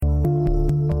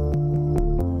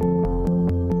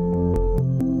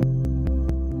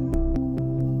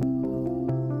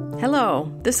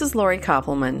this is Lori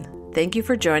Koppelman. Thank you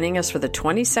for joining us for the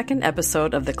 22nd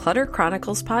episode of the Clutter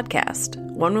Chronicles podcast,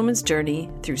 One Woman's Journey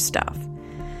Through Stuff.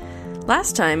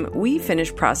 Last time, we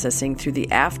finished processing through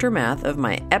the aftermath of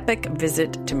my epic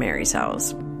visit to Mary's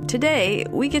house. Today,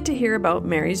 we get to hear about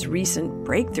Mary's recent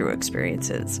breakthrough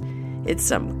experiences. It's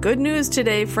some good news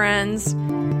today, friends.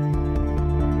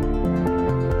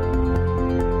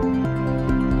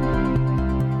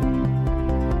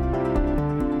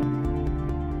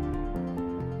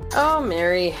 Oh,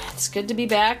 Mary, it's good to be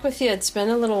back with you. It's been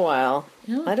a little while.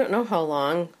 Yeah. I don't know how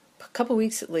long, a couple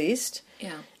weeks at least.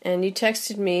 Yeah. And you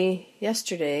texted me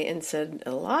yesterday and said,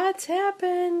 a lot's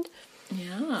happened.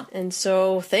 Yeah. And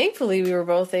so, thankfully, we were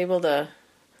both able to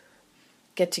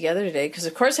get together today. Because,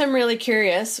 of course, I'm really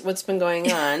curious what's been going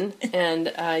on.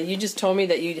 And you just told me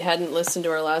that you hadn't listened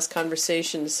to our last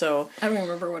conversation, so... I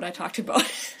remember what I talked about.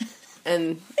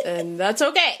 and that's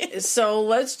okay. So,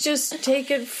 let's just take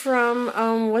it from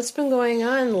what's been going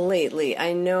on lately.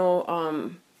 I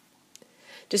know,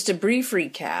 just a brief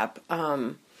recap,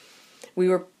 we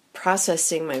were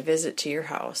processing my visit to your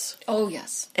house. Oh,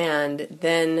 yes. And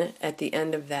then at the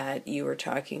end of that, you were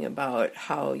talking about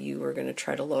how you were going to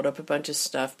try to load up a bunch of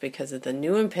stuff because of the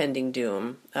new impending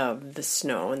doom of the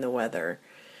snow and the weather.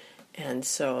 And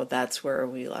so that's where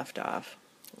we left off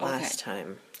last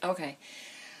time. Okay.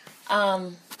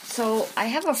 So I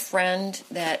have a friend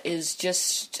that is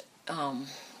just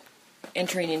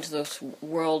entering into this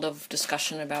world of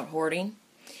discussion about hoarding.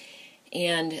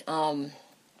 And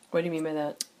what do you mean by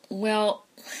that? Well,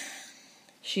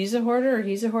 she's a hoarder or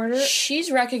he's a hoarder?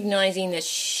 She's recognizing that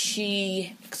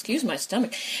excuse my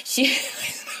stomach,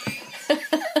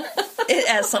 it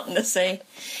has something to say.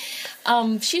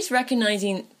 She's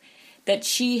recognizing that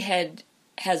she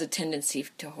has a tendency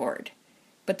to hoard.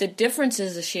 But the difference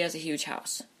is that she has a huge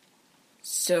house.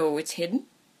 So it's hidden.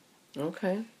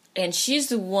 Okay. And she's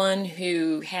the one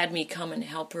who had me come and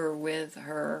help her with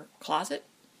her closet.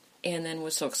 And then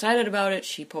was so excited about it,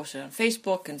 she posted on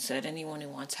Facebook and said, anyone who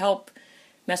wants help,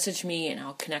 message me and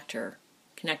I'll connect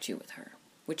you with her.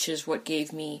 Which is what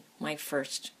gave me my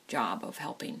first job of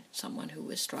helping someone who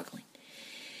was struggling.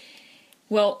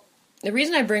 Well, the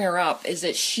reason I bring her up is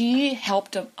that she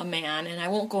helped a man, and I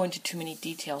won't go into too many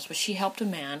details, but she helped a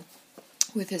man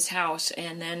with his house,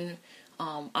 and then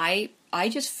I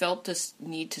just felt this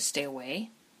need to stay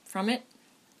away from it,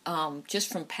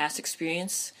 just from past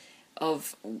experience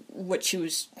of what she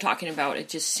was talking about. It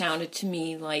just sounded to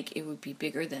me like it would be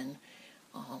bigger than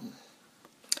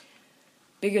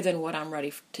what I'm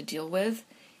ready to deal with,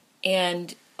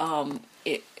 and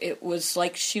it was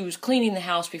like she was cleaning the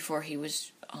house before he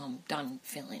was done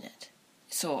filling it.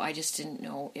 So I just didn't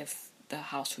know if the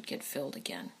house would get filled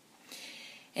again.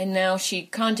 And now she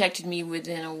contacted me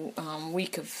within a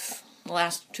week of the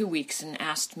last 2 weeks and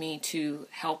asked me to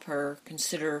help her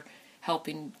consider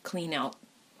helping clean out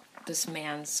this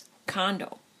man's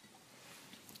condo.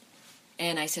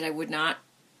 And I said I would not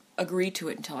agree to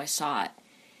it until I saw it.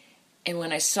 And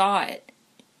when I saw it,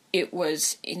 it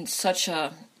was in such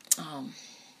a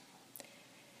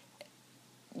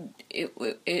it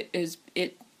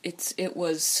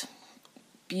was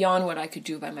beyond what I could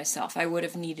do by myself. I would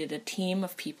have needed a team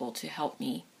of people to help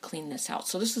me clean this out.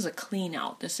 So this is a clean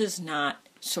out. This is not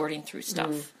sorting through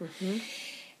stuff. Mm-hmm.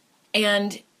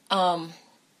 And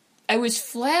I was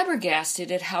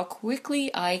flabbergasted at how quickly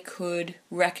I could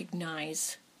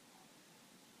recognize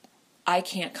I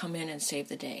can't come in and save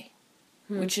the day,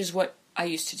 which is what I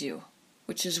used to do,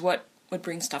 which is what would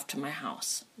bring stuff to my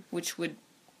house, which would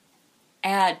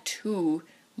add to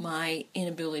my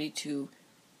inability to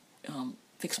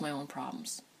fix my own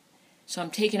problems. So I'm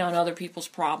taking on other people's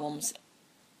problems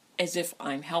as if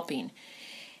I'm helping.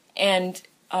 And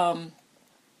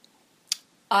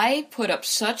I put up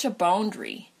such a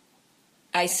boundary.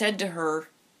 I said to her,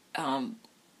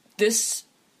 this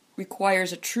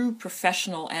requires a true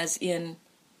professional, as in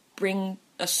bring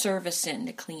a service in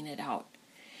to clean it out.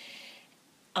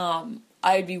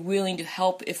 I'd be willing to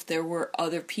help if there were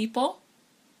other people,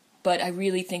 but I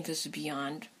really think this is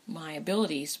beyond my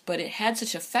abilities. But it had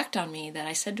such effect on me that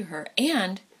I said to her,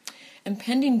 and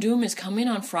impending doom is coming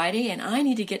on Friday, and I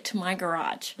need to get to my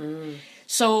garage. Mm.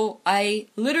 So I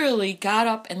literally got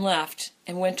up and left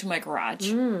and went to my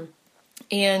garage. Mm.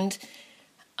 And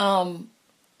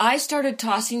I started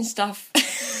tossing stuff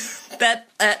that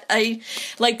I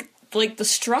like the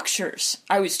structures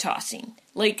I was tossing.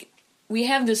 Like, we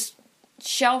have this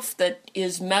shelf that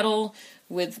is metal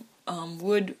with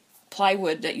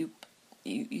plywood that you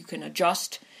can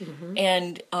adjust, mm-hmm.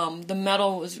 and the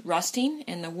metal was rusting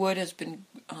and the wood has been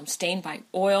stained by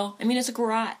oil. I mean, it's a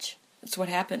garage. That's what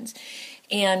happens.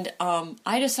 And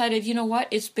I decided, you know what?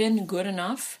 It's been good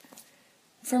enough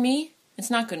for me. It's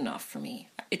not good enough for me.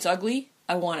 It's ugly.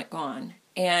 I want it gone.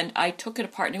 And I took it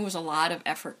apart, and it was a lot of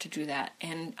effort to do that.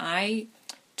 And I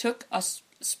took a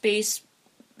space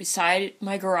beside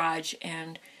my garage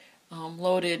and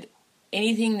loaded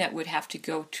anything that would have to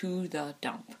go to the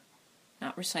dump.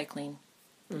 Not recycling,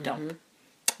 the dump.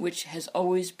 Which has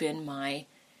always been my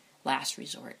last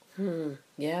resort.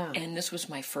 Yeah. And this was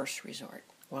my first resort.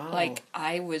 Wow. Like,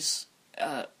 I was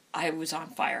on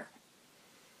fire.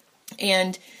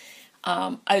 And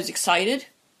I was excited,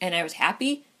 and I was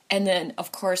happy. And then,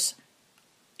 of course,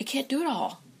 I can't do it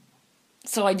all.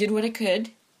 So I did what I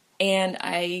could, and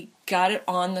I got it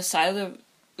on the side of the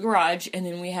garage, and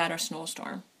then we had our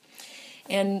snowstorm.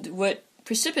 And what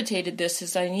precipitated this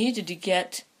is I needed to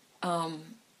get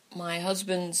my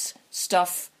husband's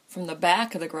stuff from the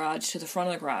back of the garage to the front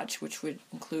of the garage, which would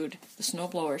include the snow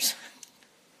blowers,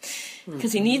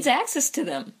 because he needs access to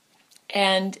them.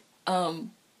 And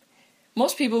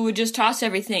most people would just toss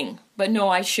everything, but no,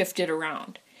 I shifted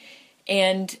around.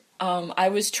 And I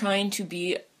was trying to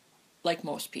be like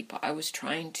most people. I was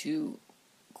trying to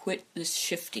quit this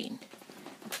shifting.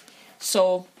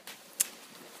 So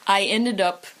I ended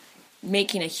up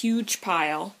making a huge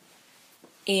pile,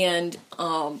 and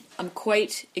I'm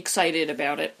quite excited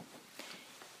about it.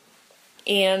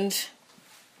 And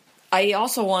I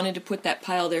also wanted to put that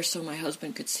pile there so my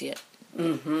husband could see it.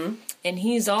 Mm-hmm. And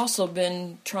he's also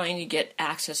been trying to get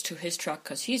access to his truck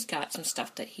because he's got some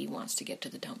stuff that he wants to get to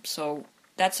the dump. So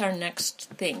that's our next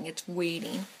thing. It's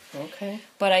waiting. Okay.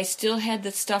 But I still had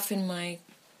the stuff in my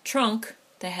trunk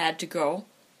that had to go.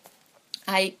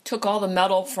 I took all the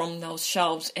metal from those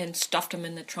shelves and stuffed them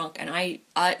in the trunk. And I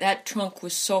that trunk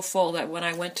was so full that when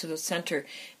I went to the center,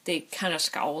 they kind of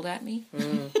scowled at me,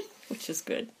 which is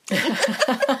good.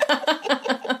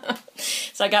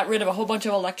 So I got rid of a whole bunch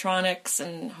of electronics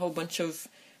and a whole bunch of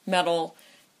metal,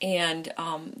 and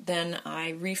then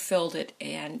I refilled it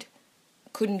and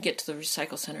couldn't get to the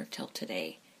recycle center till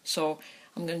today. So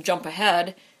I'm going to jump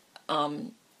ahead,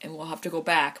 and we'll have to go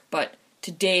back. But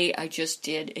today I just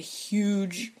did a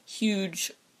huge,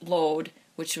 huge load,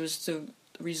 which was the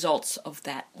results of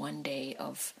that one day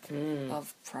of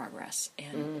progress.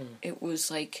 And it was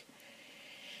like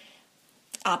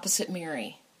opposite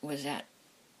Mary was at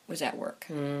work.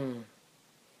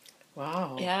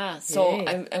 Wow. Yeah, so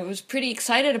I was pretty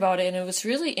excited about it, and it was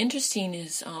really interesting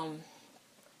is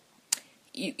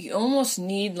you almost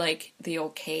need like the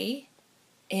okay,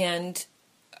 and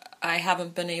I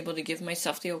haven't been able to give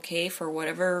myself the okay for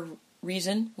whatever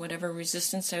reason, whatever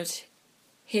resistance I was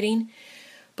hitting.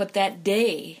 But that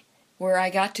day where I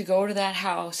got to go to that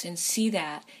house and see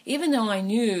that, even though I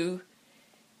knew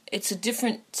it's a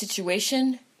different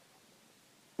situation,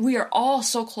 we are all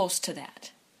so close to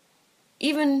that.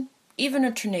 Even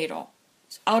a tornado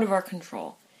is out of our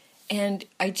control. And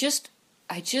I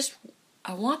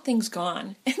want things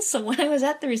gone. And so when I was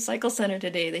at the recycle center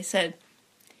today, they said,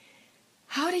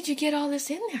 "How did you get all this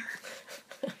in there?"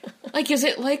 Like, is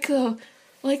it like the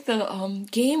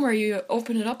game where you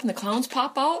open it up and the clowns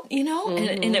pop out, you know?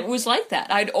 Mm-hmm. And it was like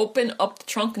that. I'd open up the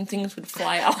trunk and things would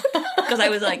fly out because I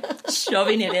was like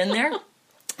shoving it in there.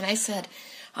 And I said,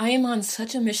 I am on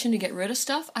such a mission to get rid of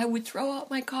stuff, I would throw out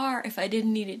my car if I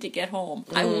didn't need it to get home.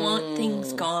 I want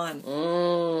things gone.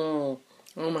 Oh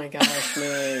my gosh,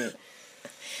 Mary.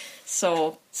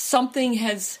 So something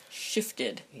has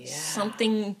shifted.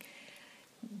 Yeah.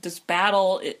 This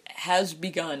battle, it has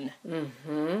begun.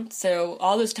 Mm-hmm. So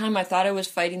all this time I thought I was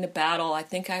fighting the battle. I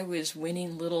think I was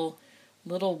winning little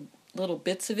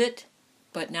bits of it,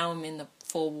 but now I'm in the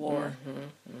full war. Mm-hmm.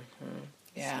 Mm-hmm.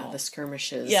 Yeah, so, the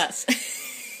skirmishes. Yes.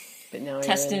 But now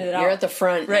you're at the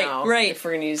front now. Right. If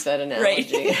we're going to use that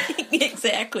analogy. Right.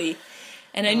 Exactly.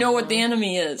 And I know what the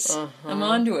enemy is. I'm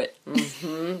onto it.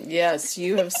 Mm-hmm. Yes,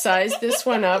 you have sized this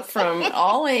one up from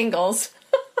all angles.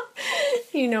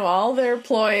 You know all their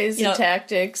ploys and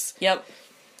tactics. Yep.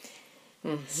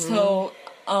 Mm-hmm. So,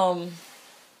 I'm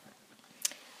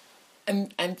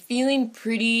feeling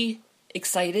pretty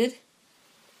excited,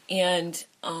 and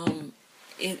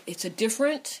it's a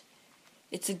different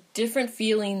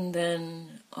feeling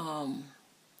than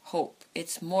hope.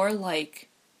 It's more like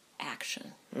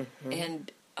action,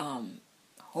 and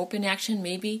hope in action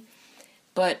maybe,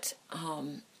 but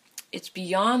it's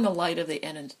beyond the light in the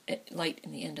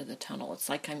end of the tunnel. It's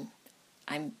like I'm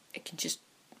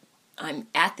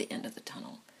at the end of the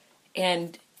tunnel,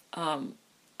 and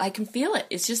I can feel it.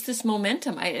 It's just this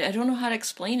momentum. I don't know how to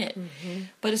explain it,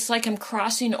 but it's like I'm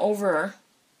crossing over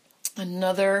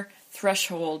another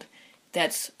threshold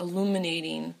that's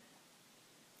illuminating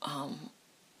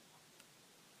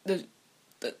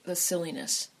the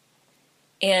silliness.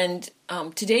 And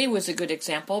today was a good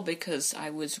example because I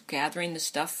was gathering the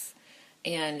stuff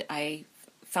and I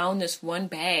found this one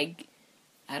bag,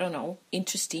 I don't know,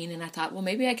 interesting, and I thought, well,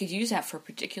 maybe I could use that for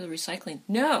particular recycling.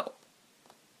 No,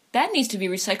 that needs to be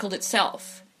recycled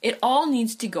itself. It all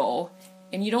needs to go,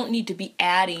 and you don't need to be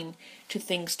adding to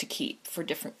things to keep for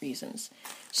different reasons.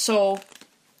 So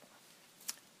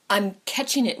I'm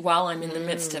catching it while I'm in the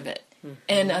midst of it. Mm-hmm.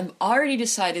 And I've already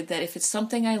decided that if it's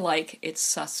something I like, it's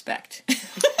suspect.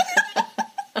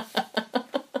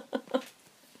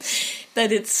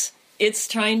 That it's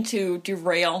trying to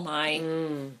derail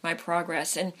my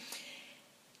progress. And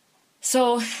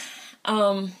so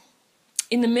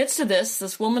in the midst of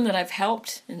this woman that I've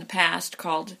helped in the past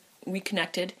we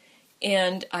connected,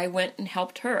 and I went and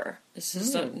helped her. This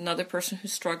is another person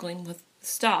who's struggling with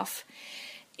stuff.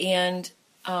 And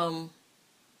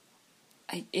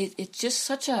it's just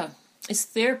it's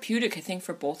therapeutic, I think,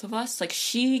 for both of us. Like,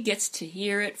 she gets to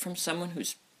hear it from someone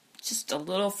who's just a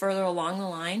little further along the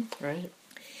line. Right.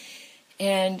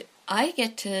 And I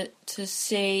get to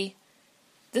say,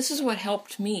 this is what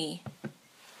helped me,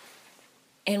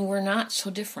 and we're not so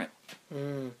different.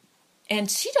 Mm. And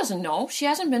she doesn't know. She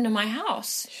hasn't been to my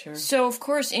house. Sure. So, of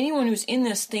course, anyone who's in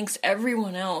this thinks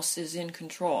everyone else is in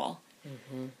control.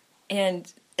 Mm-hmm.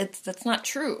 And that's not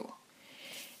true.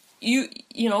 You've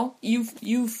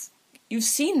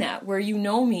seen that, where you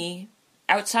know me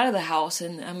outside of the house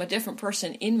and I'm a different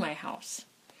person in my house.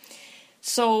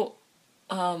 So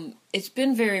it's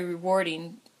been very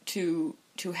rewarding to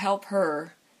help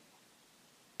her,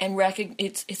 and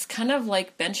it's kind of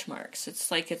like benchmarks.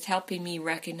 It's like it's helping me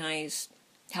recognize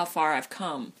how far I've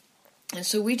come. And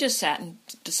so we just sat and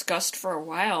discussed for a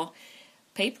while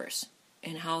papers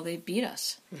and how they beat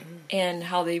us, mm-hmm. and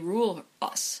how they rule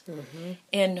us, mm-hmm.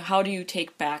 and how do you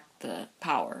take back the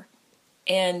power.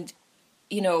 And,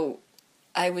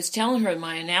 I was telling her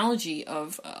my analogy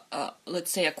of, let's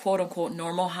say, a quote-unquote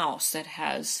normal house that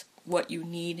has what you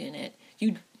need in it.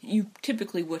 You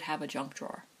typically would have a junk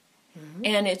drawer. Mm-hmm.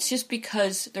 And it's just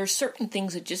because there's certain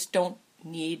things that just don't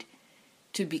need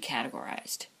to be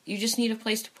categorized. You just need a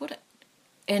place to put it.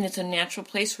 And it's a natural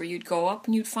place where you'd go up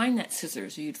and you'd find that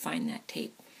scissors or you'd find that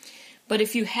tape. But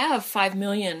if you have 5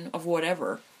 million of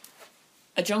whatever,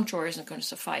 a junk drawer isn't going to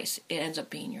suffice. It ends up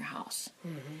being your house.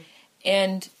 Mm-hmm.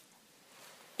 And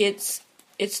it's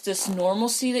this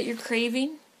normalcy that you're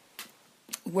craving,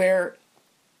 where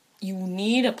you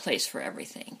need a place for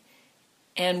everything.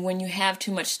 And when you have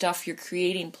too much stuff, you're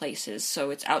creating places.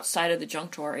 So it's outside of the junk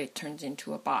drawer, it turns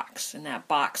into a box. And that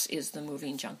box is the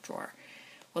moving junk drawer.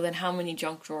 Well, then how many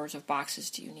junk drawers of boxes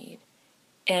do you need?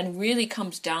 And really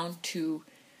comes down to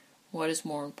what is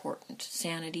more important,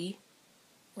 sanity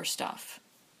or stuff.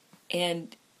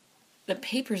 And the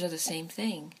papers are the same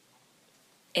thing.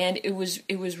 And it was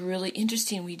really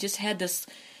interesting. We just had this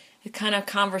kind of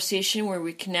conversation where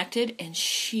we connected, and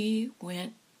she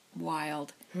went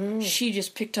wild. Mm. She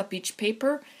just picked up each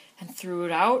paper and threw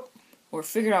it out, or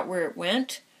figured out where it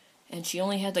went, and she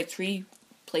only had like 3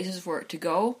 places for it to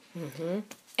go. Mm-hmm.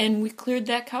 And we cleared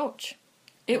that couch.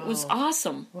 It was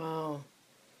awesome. Wow.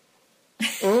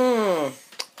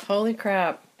 Holy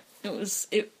crap. And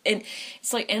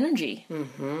it's like energy.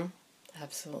 Mm-hmm.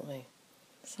 Absolutely.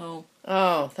 So.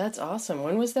 Oh, that's awesome.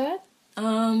 When was that?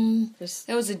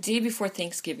 That was the day before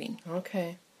Thanksgiving.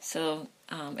 Okay. So,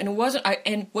 and it wasn't,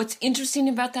 and what's interesting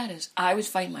about that is I was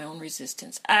fighting my own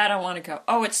resistance. I don't want to go.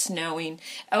 Oh, it's snowing.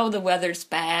 Oh, the weather's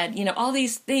bad. all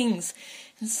these things.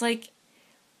 And it's like,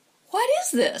 what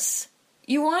is this?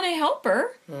 You want to help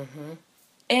her. Mm-hmm.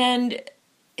 And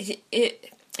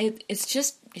it's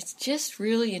just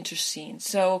really interesting.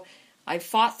 So I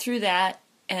fought through that,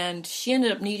 and she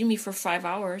ended up needing me for 5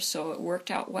 hours, so it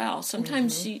worked out well.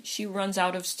 Sometimes mm-hmm. she runs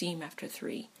out of steam after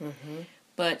 3. Mm-hmm.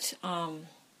 But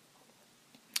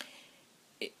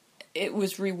it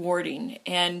was rewarding,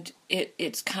 and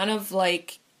it's kind of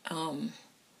like I'm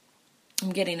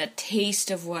getting a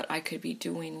taste of what I could be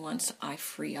doing once I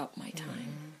free up my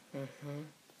time. Mm-hmm. Mm-hmm.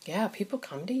 Yeah, people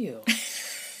come to you.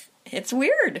 It's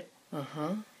weird.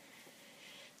 Uh-huh.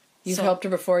 You've helped her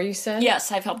before, you said?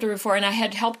 Yes, I've helped her before, and I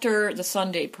had helped her the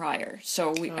Sunday prior.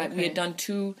 So we had done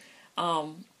 2.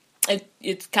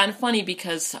 It's kind of funny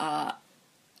because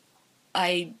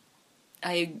I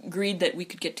agreed that we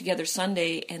could get together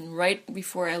Sunday, and right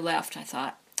before I left, I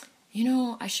thought,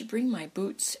 I should bring my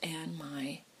boots and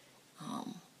my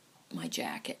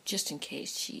jacket just in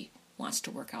case she wants to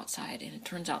work outside. And it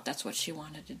turns out that's what she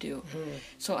wanted to do. Mm-hmm.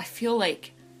 So I feel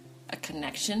like a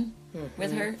connection mm-hmm.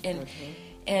 with her, and. Mm-hmm.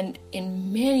 And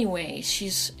in many ways,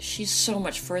 she's so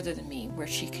much further than me, where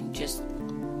she can just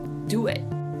do it.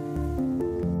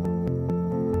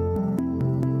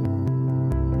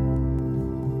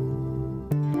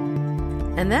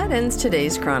 And that ends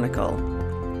today's chronicle.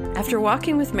 After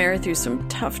walking with Mary through some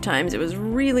tough times, it was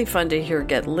really fun to hear her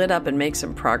get lit up and make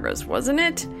some progress, wasn't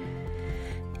it?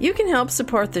 You can help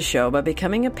support the show by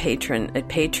becoming a patron at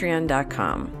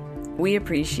patreon.com. We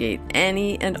appreciate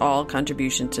any and all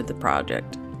contributions to the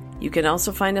project. You can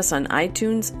also find us on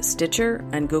iTunes, Stitcher,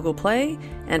 and Google Play,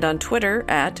 and on Twitter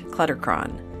at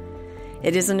Cluttercron.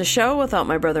 It isn't a show without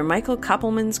my brother Michael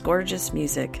Koppelman's gorgeous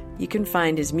music. You can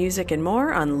find his music and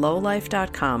more on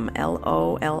lowlife.com,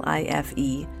 LOLIFE.com.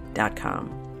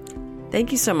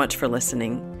 Thank you so much for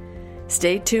listening.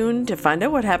 Stay tuned to find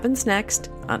out what happens next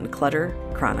on Clutter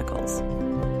Chronicles.